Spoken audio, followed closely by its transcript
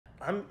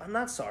I'm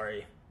not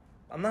sorry.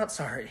 I'm not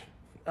sorry.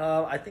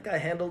 I think I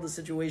handled the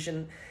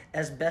situation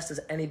as best as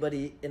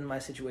anybody in my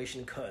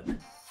situation could.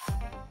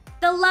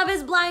 The Love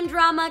is Blind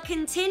drama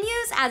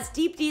continues as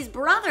Deepti's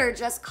brother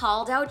just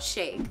called out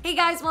Shake. Hey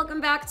guys,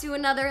 welcome back to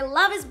another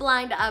Love is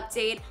Blind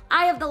update.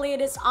 I have the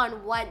latest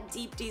on what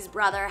Deepti's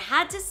brother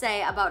had to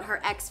say about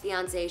her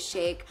ex-fiance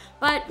Shake.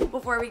 But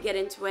before we get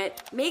into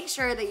it, make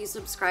sure that you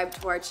subscribe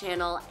to our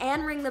channel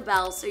and ring the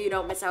bell so you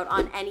don't miss out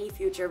on any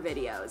future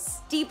videos.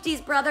 Deepti's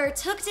brother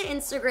took to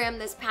Instagram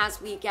this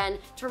past weekend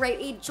to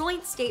write a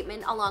joint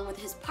statement along with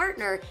his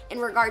partner in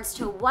regards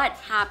to what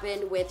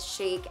happened with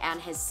Shake and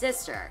his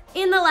sister.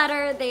 In the letter,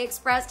 they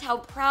expressed how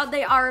proud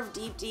they are of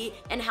Deepti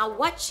and how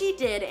what she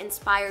did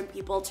inspired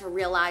people to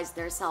realize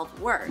their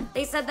self-worth.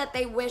 They said that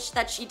they wish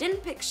that she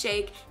didn't pick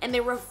Shake, and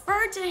they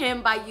referred to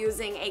him by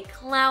using a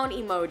clown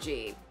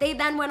emoji. They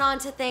then went on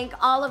to thank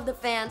all of the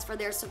fans for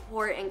their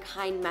support and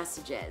kind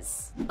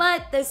messages.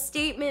 But the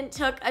statement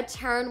took a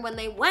turn when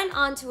they went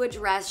on to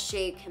address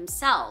Shake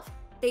himself.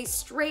 They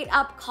straight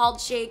up called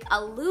Shake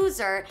a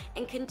loser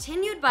and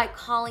continued by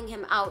calling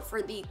him out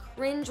for the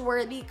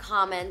cringeworthy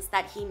comments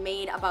that he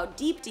made about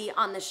Deepti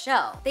on the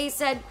show. They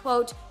said,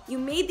 quote, "You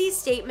made these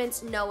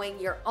statements knowing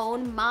your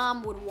own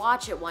mom would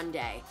watch it one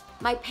day.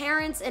 My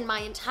parents and my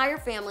entire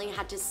family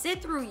had to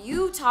sit through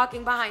you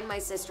talking behind my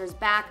sister's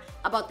back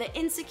about the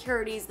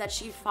insecurities that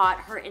she fought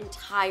her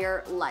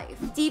entire life."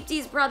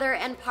 Deepti's brother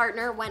and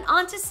partner went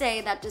on to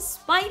say that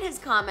despite his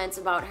comments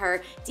about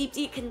her,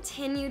 Deepti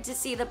continued to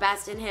see the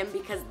best in him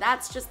because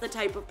that's just the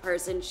type of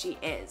person she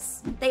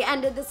is. They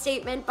ended the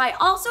statement by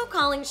also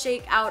calling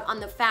Shake out on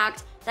the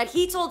fact that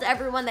he told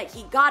everyone that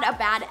he got a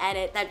bad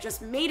edit that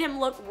just made him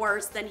look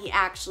worse than he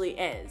actually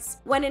is.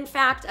 When in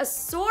fact, a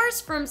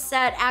source from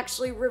set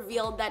actually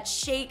revealed that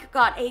Shake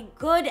got a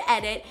good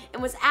edit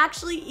and was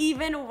actually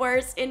even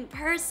worse in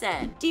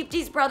person.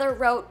 Deepti's brother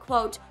wrote,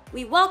 quote,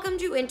 "We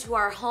welcomed you into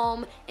our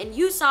home and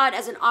you saw it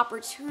as an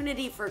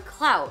opportunity for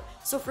clout,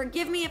 so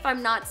forgive me if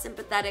I'm not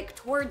sympathetic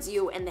towards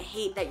you and the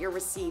hate that you're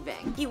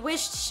receiving." He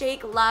wished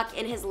Shake luck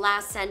in his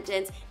last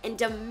sentence and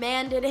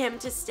demanded him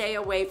to stay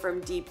away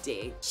from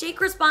Deepti. Shake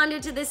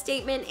responded to this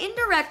statement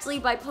indirectly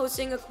by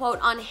posting a quote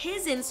on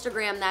his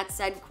Instagram that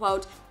said,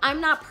 quote, "I'm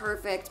not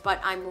perfect,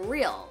 but I'm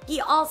real." He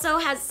also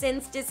has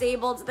since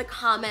disabled the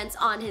comments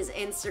on his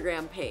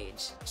Instagram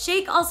page.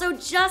 Shake also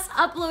just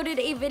uploaded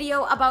a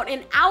video about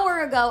an hour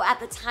ago at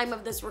the time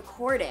of this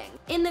recording.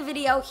 In the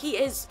video, he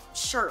is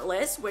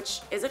shirtless,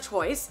 which is a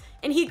choice,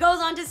 and he goes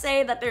on to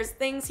say that there's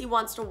things he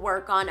wants to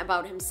work on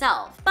about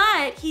himself.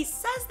 But he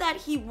says that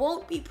he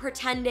won't be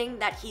pretending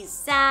that he's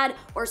sad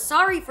or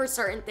sorry for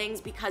certain things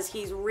because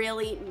he's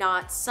really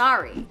not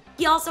sorry.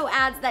 He also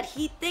adds that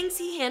he thinks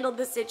he handled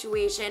the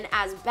situation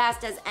as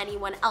best as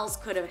anyone else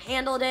could have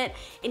handled it,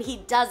 and he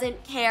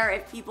doesn't care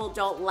if people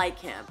don't like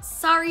him.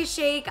 Sorry,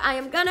 Shake, I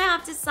am gonna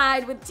have to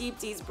side with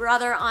Deepti's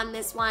brother on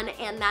this one,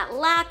 and that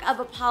lack of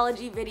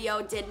apology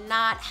video did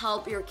not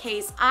help your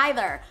case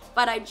either.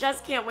 But I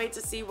just can't wait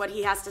to see what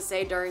he has to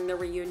say during the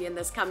reunion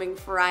this coming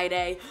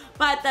Friday.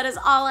 But that is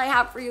all I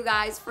have for you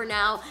guys for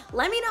now.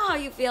 Let me know how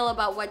you feel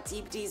about what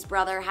Deepti's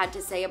brother had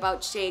to say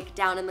about Shake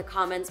down in the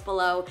comments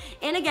below.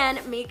 And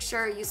again, make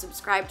sure you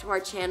subscribe to our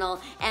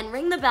channel and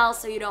ring the bell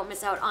so you don't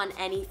miss out on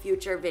any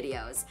future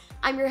videos.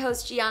 I'm your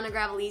host, Gianna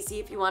Gravelisi.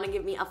 If you want to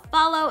give me a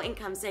follow and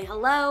come say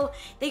hello.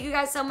 Thank you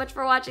guys so much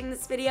for watching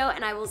this video,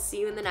 and I will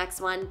see you in the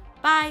next one.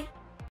 Bye!